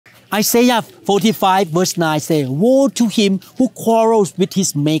Isaiah 45 verse 9 say, "Woe to him who quarrels with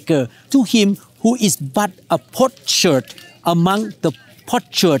his maker, to him who is but a potsherd among the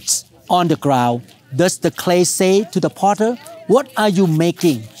potsherds on the ground. Does the clay say to the potter, what are you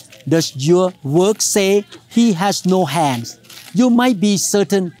making? Does your work say he has no hands?" You might be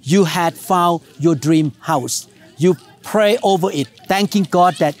certain you had found your dream house. You pray over it, thanking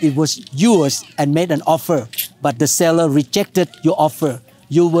God that it was yours and made an offer, but the seller rejected your offer.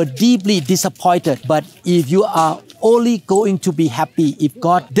 You were deeply disappointed, but if you are only going to be happy if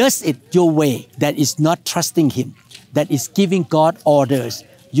God does it your way, that is not trusting Him, that is giving God orders.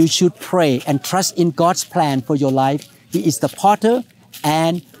 You should pray and trust in God's plan for your life. He is the potter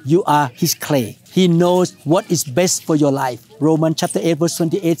and you are His clay. He knows what is best for your life. Romans chapter 8 verse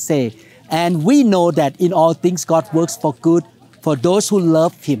 28 say, "And we know that in all things God works for good for those who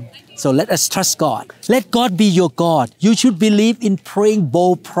love Him." So let us trust God. Let God be your God. You should believe in praying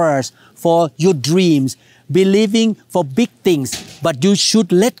bold prayers for your dreams, believing for big things, but you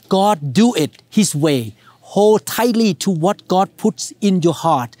should let God do it His way. Hold tightly to what God puts in your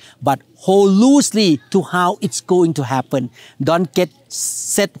heart, but hold loosely to how it's going to happen. Don't get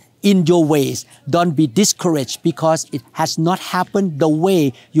set in your ways. Don't be discouraged because it has not happened the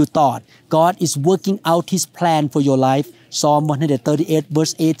way you thought. God is working out His plan for your life. Psalm 138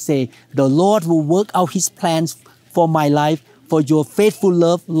 verse 8 say, "The Lord will work out His plans for my life. For your faithful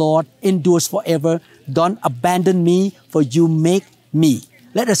love, Lord, endures forever. Don't abandon me, for you make me."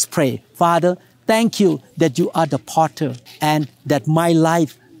 Let us pray. Father, thank you that you are the potter and that my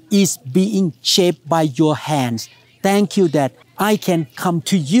life is being shaped by your hands. Thank you that I can come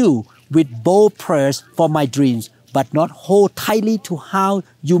to you with bold prayers for my dreams, but not hold tightly to how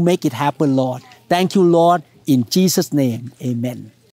you make it happen, Lord. Thank you, Lord. In Jesus' name, amen.